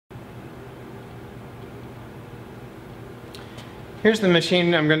Here's the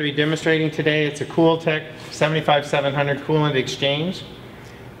machine I'm going to be demonstrating today. It's a Cooltech 75700 coolant exchange.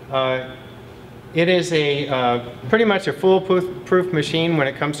 It is pretty much a foolproof machine when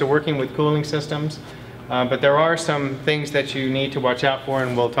it comes to working with cooling systems, but there are some things that you need to watch out for,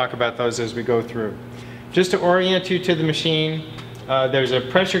 and we'll talk about those as we go through. Just to orient you to the machine, there's a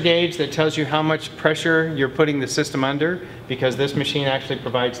pressure gauge that tells you how much pressure you're putting the system under, because this machine actually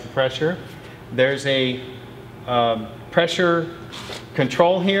provides the pressure. There's a pressure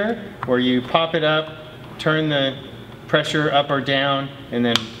control here where you pop it up, turn the pressure up or down, and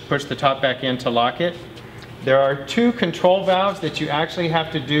then push the top back in to lock it. There are two control valves that you actually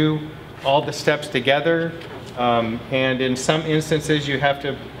have to do all the steps together, and in some instances you have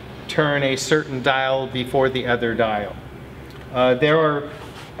to turn a certain dial before the other dial. There are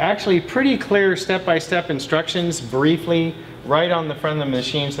actually pretty clear step-by-step instructions briefly right on the front of the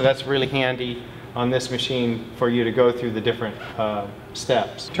machine, so that's really handy on this machine for you to go through the different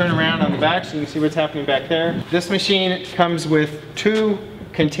steps. Turn around on the back so you can see what's happening back there. This machine comes with two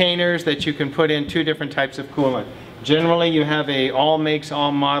containers that you can put in two different types of coolant. Generally you have a all makes,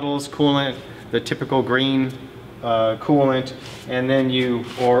 all models coolant, the typical green coolant, and then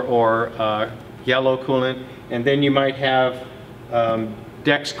or yellow coolant, and then you might have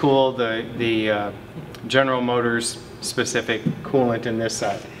Dexcool, the General Motors specific coolant in this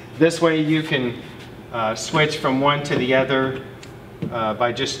side. This way you can switch from one to the other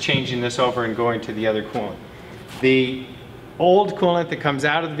by just changing this over and going to the other coolant. The old coolant that comes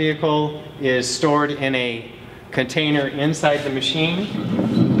out of the vehicle is stored in a container inside the machine.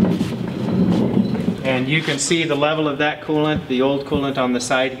 And you can see the level of that coolant, the old coolant, on the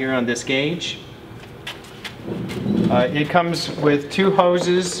side here on this gauge. It comes with two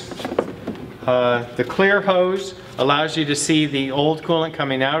hoses. The clear hose allows you to see the old coolant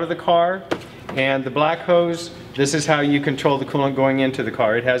coming out of the car, and the black hose, this is how you control the coolant going into the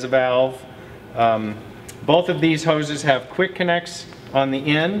car. It has a valve. Both of these hoses have quick connects on the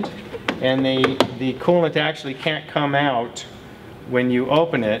end, and the coolant actually can't come out when you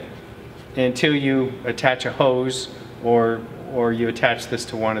open it until you attach a hose or you attach this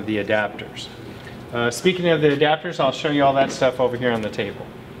to one of the adapters. Speaking of the adapters, I'll show you all that stuff over here on the table.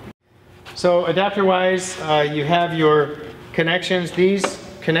 So adapter wise, you have your connections. These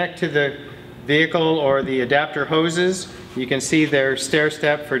connect to the vehicle or the adapter hoses. You can see they're stair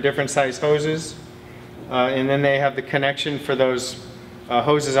step for different size hoses. And then they have the connection for those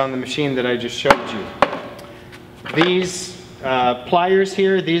hoses on the machine that I just showed you. These pliers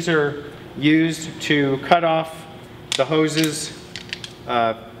here, these are used to cut off the hoses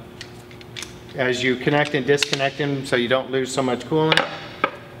as you connect and disconnect them so you don't lose so much coolant.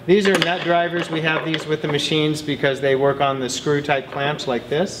 These are nut drivers. We have these with the machines because they work on the screw type clamps like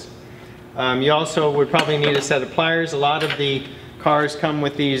this. You also would probably need a set of pliers. A lot of the cars come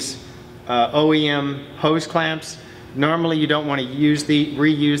with these OEM hose clamps. Normally you don't want to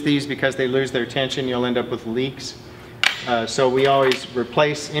reuse these because they lose their tension. You'll end up with leaks. So we always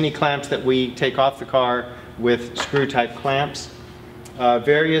replace any clamps that we take off the car with screw type clamps.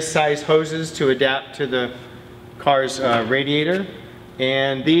 Various size hoses to adapt to the car's radiator.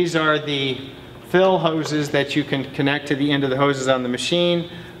 And these are the fill hoses that you can connect to the end of the hoses on the machine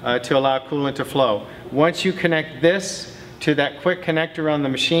to allow coolant to flow. Once you connect this to that quick connector on the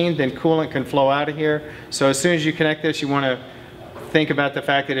machine, then coolant can flow out of here. So as soon as you connect this, you want to think about the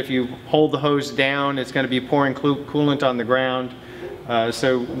fact that if you hold the hose down, it's going to be pouring coolant on the ground.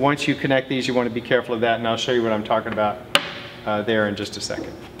 So once you connect these, you want to be careful of that, and I'll show you what I'm talking about there in just a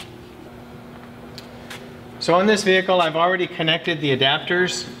second. So on this vehicle, I've already connected the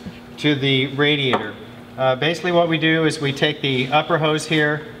adapters to the radiator. Basically what we do is we take the upper hose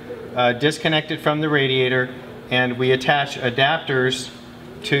here, disconnect it from the radiator, and we attach adapters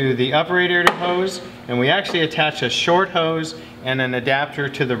to the upper radiator hose, and we actually attach a short hose and an adapter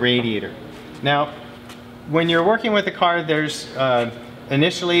to the radiator. Now, when you're working with a car, there's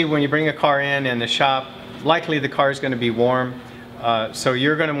initially when you bring a car in the shop, likely the car is going to be warm, so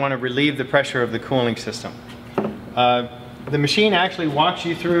you're going to want to relieve the pressure of the cooling system. The machine actually walks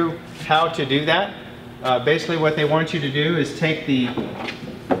you through how to do that. Basically what they want you to do is take the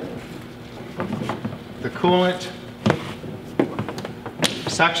coolant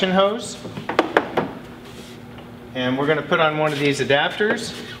suction hose, and we're going to put on one of these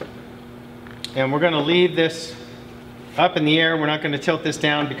adapters, and we're going to leave this up in the air. We're not going to tilt this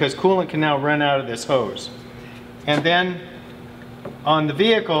down because coolant can now run out of this hose. And then on the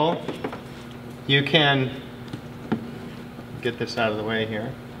vehicle, you can get this out of the way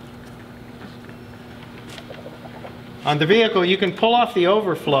here. On the vehicle, you can pull off the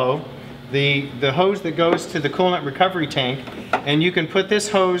overflow the hose that goes to the coolant recovery tank, and you can put this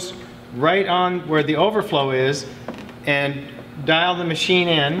hose right on where the overflow is and dial the machine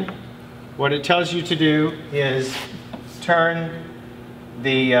in. What it tells you to do is turn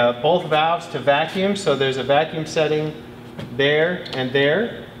the both valves to vacuum, so there's a vacuum setting there and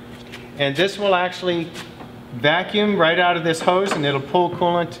there, and this will actually vacuum right out of this hose, and it'll pull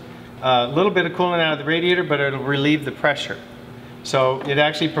coolant, a little bit of coolant out of the radiator, but it'll relieve the pressure. So it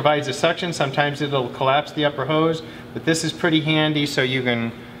actually provides a suction. Sometimes it'll collapse the upper hose, but this is pretty handy, so you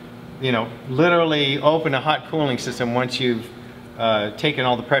can, you know, literally open a hot cooling system once you've taken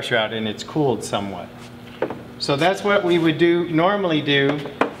all the pressure out and it's cooled somewhat. So that's what we would normally do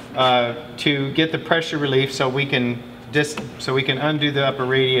to get the pressure relief, so we can undo the upper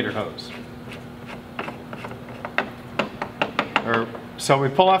radiator hose. So we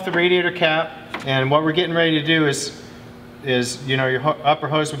pull off the radiator cap, and what we're getting ready to do is you know, your upper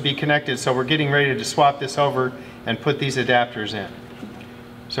hose would be connected, so we're getting ready to swap this over and put these adapters in.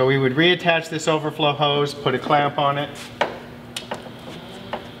 So we would reattach this overflow hose, put a clamp on it,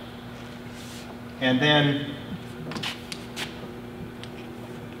 and then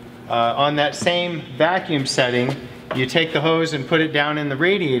on that same vacuum setting, you take the hose and put it down in the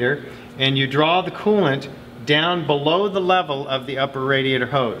radiator, and you draw the coolant down below the level of the upper radiator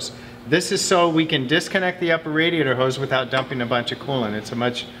hose. This is so we can disconnect the upper radiator hose without dumping a bunch of coolant. It's a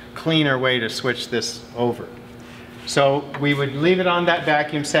much cleaner way to switch this over. So we would leave it on that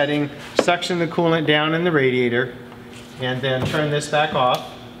vacuum setting, suction the coolant down in the radiator, and then turn this back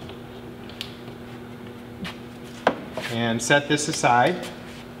off and set this aside.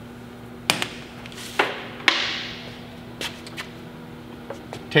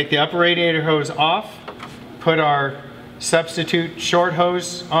 Take the upper radiator hose off, put our substitute short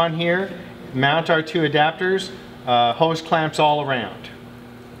hose on here, mount our two adapters, hose clamps all around.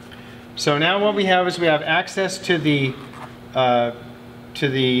 So now what we have is we have access to the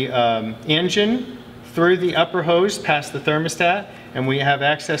engine through the upper hose past the thermostat, and we have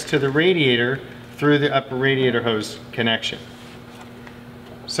access to the radiator through the upper radiator hose connection.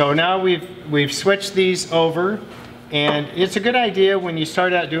 So now we've switched these over, and it's a good idea when you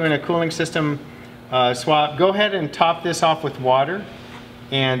start out doing a cooling system swap, go ahead and top this off with water,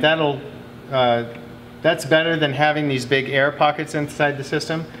 and that's better than having these big air pockets inside the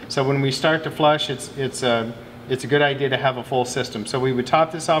system. So when we start to flush, it's a good idea to have a full system. So we would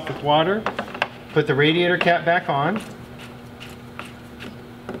top this off with water, put the radiator cap back on.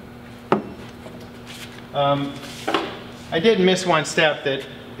 I did miss one step that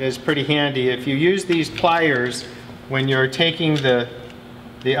is pretty handy. If you use these pliers when you're taking the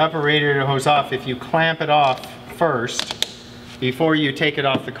upper radiator hose off, if you clamp it off first before you take it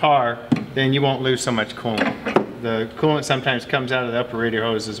off the car, then you won't lose so much coolant. The coolant sometimes comes out of the upper radiator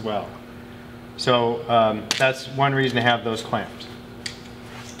hose as well. So that's one reason to have those clamps.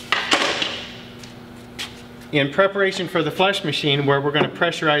 In preparation for the flush machine, where we're going to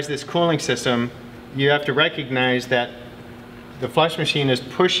pressurize this cooling system, you have to recognize that the flush machine is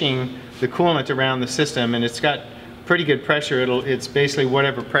pushing the coolant around the system, and it's got pretty good pressure. It's basically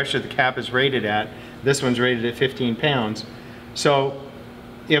whatever pressure the cap is rated at. This one's rated at 15 pounds. So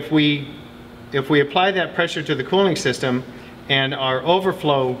if we apply that pressure to the cooling system, and our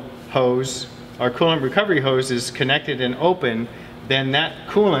overflow hose, our coolant recovery hose, is connected and open, then that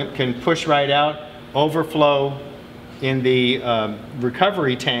coolant can push right out, overflow in the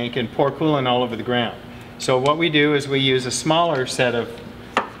recovery tank, and pour coolant all over the ground. So what we do is we use a smaller set of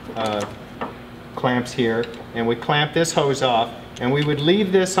clamps here, and we clamp this hose off, and we would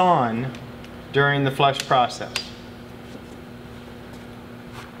leave this on during the flush process.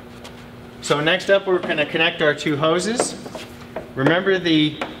 So next up, we're going to connect our two hoses. Remember,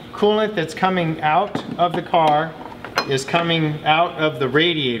 the coolant that's coming out of the car is coming out of the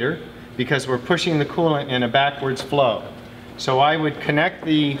radiator because we're pushing the coolant in a backwards flow. So I would connect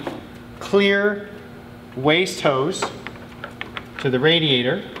the clear waste hose to the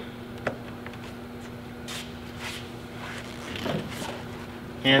radiator,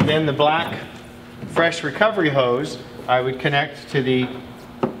 and then the black fresh recovery hose I would connect to the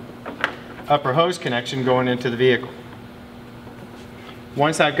upper hose connection going into the vehicle.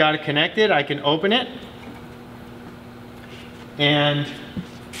 Once I've got it connected, I can open it, and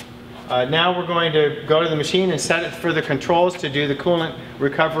now we're going to go to the machine and set it for the controls to do the coolant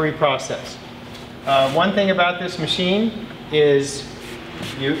recovery process. One thing about this machine is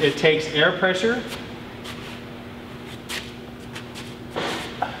it takes air pressure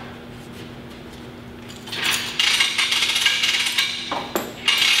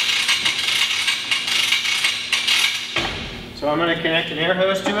So I'm going to connect an air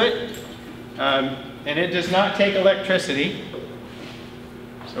hose to it, And it does not take electricity,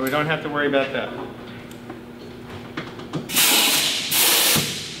 so we don't have to worry about that.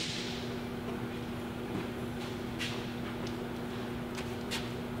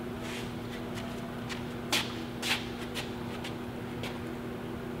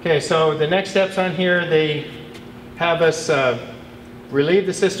 Okay, so the next steps on here, they have us relieve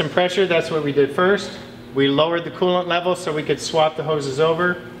the system pressure. That's what we did first. We lowered the coolant level so we could swap the hoses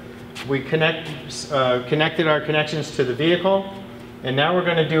over. We connected our connections to the vehicle, and now we're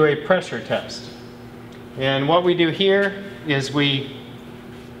going to do a pressure test. And what we do here is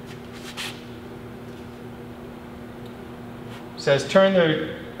says turn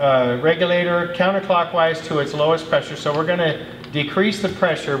the regulator counterclockwise to its lowest pressure. So we're going to decrease the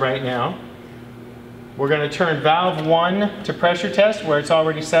pressure right now. We're going to turn valve 1 to pressure test where it's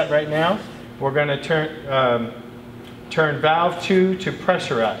already set right now. We're going to turn valve 2 to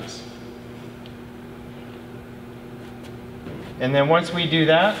pressurize. And then once we do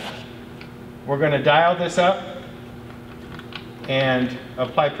that, we're going to dial this up and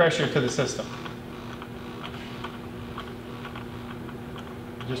apply pressure to the system.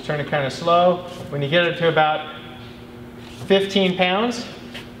 Just turn it kind of slow. When you get it to about 15 pounds,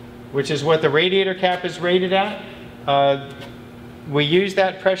 which is what the radiator cap is rated at, we use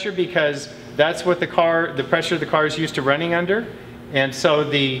that pressure because that's what the pressure the car is used to running under. And so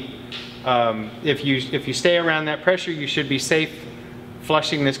if you stay around that pressure, you should be safe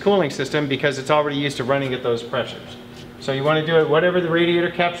flushing this cooling system because it's already used to running at those pressures. So you want to do it whatever the radiator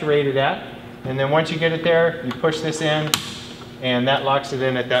cap's rated at, and then once you get it there, you push this in, and that locks it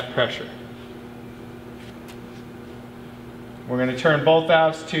in at that pressure. We're going to turn both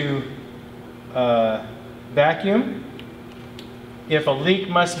valves to vacuum if a leak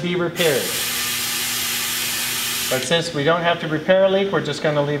must be repaired. But since we don't have to repair a leak, we're just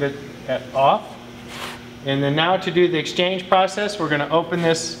going to leave it off. And then now to do the exchange process, we're going to open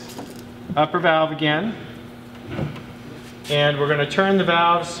this upper valve again. And we're going to turn the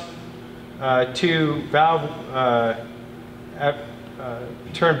valves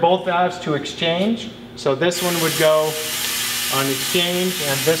turn both valves to exchange. So this one would go on exchange,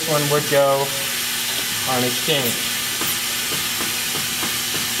 and this one would go on exchange.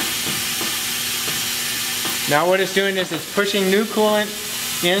 Now what it's doing is it's pushing new coolant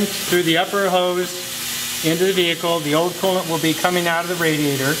in through the upper hose into the vehicle. The old coolant will be coming out of the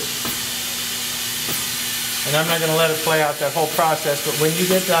radiator. And I'm not going to let it play out that whole process, but when you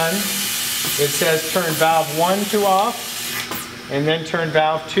get done, it says turn valve 1 to off, and then turn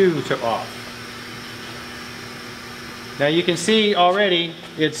valve 2 to off. Now you can see already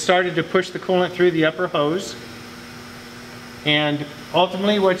it started to push the coolant through the upper hose. And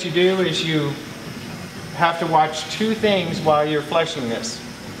ultimately what you do is you have to watch two things while you're flushing this.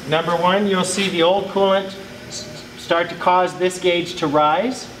 Number one, you'll see the old coolant start to cause this gauge to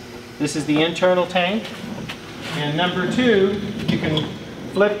rise. This is the internal tank. And number two, you can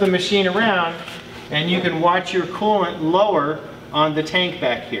flip the machine around and you can watch your coolant lower on the tank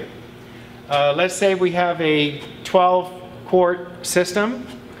back here. Let's say we have a 12-quart system.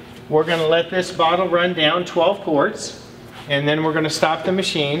 We're going to let this bottle run down 12 quarts, and then we're going to stop the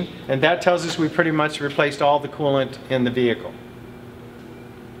machine, and that tells us we pretty much replaced all the coolant in the vehicle.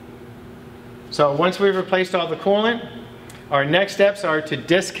 So once we've replaced all the coolant, our next steps are to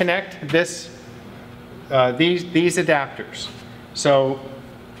disconnect this, these adapters. So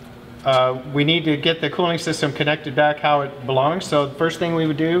we need to get the cooling system connected back how it belongs. So the first thing we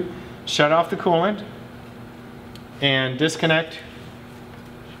would do, shut off the coolant and disconnect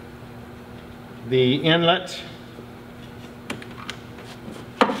the inlet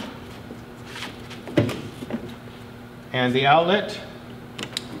and the outlet.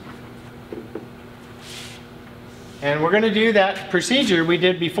 And we're going to do that procedure we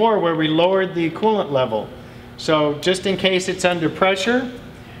did before where we lowered the coolant level. So just in case it's under pressure,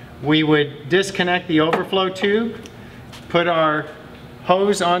 we would disconnect the overflow tube, put our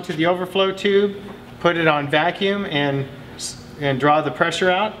hose onto the overflow tube, put it on vacuum, and draw the pressure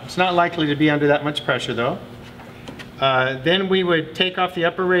out. It's not likely to be under that much pressure though. Then we would take off the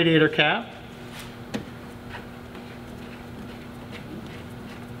upper radiator cap.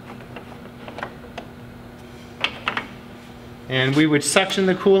 And we would suction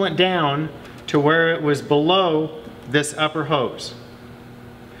the coolant down to where it was below this upper hose.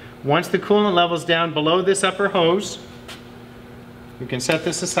 Once the coolant level's down below this upper hose, we can set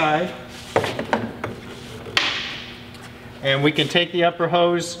this aside. And we can take the upper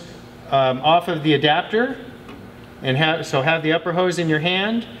hose off of the adapter and have the upper hose in your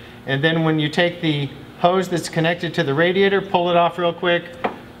hand, and then when you take the hose that's connected to the radiator, pull it off real quick,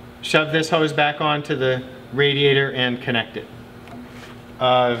 shove this hose back onto the radiator and connect it.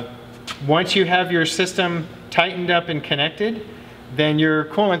 Once you have your system tightened up and connected, then your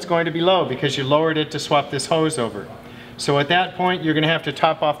coolant's going to be low because you lowered it to swap this hose over. So at that point, you're going to have to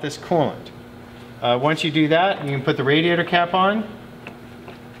top off this coolant. Once you do that, you can put the radiator cap on.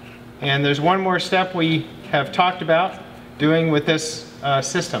 And there's one more step we have talked about doing with this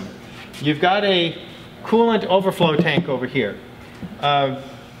system. You've got a coolant overflow tank over here.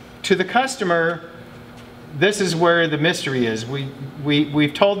 To the customer, this is where the mystery is.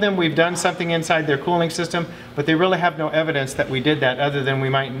 We've told them we've done something inside their cooling system, but they really have no evidence that we did that other than we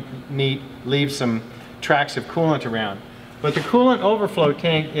might leave some tracks of coolant around. But the coolant overflow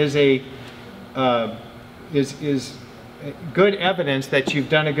tank is good evidence that you've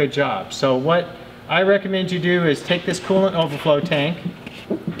done a good job. So what I recommend you do is take this coolant overflow tank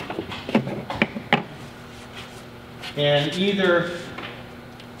and either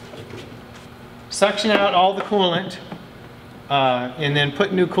suction out all the coolant and then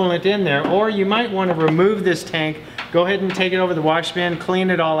put new coolant in there, or you might want to remove this tank, go ahead and take it over the wash bin,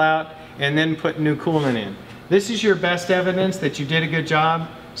 clean it all out, and then put new coolant in. This is your best evidence that you did a good job,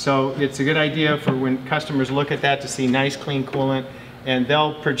 so it's a good idea for when customers look at that to see nice clean coolant, and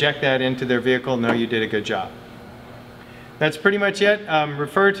they'll project that into their vehicle and know you did a good job. That's pretty much it.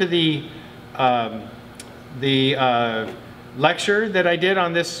 Refer to the lecture that I did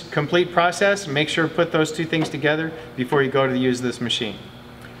on this complete process. Make sure to put those two things together before you go to use this machine.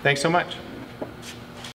 Thanks so much.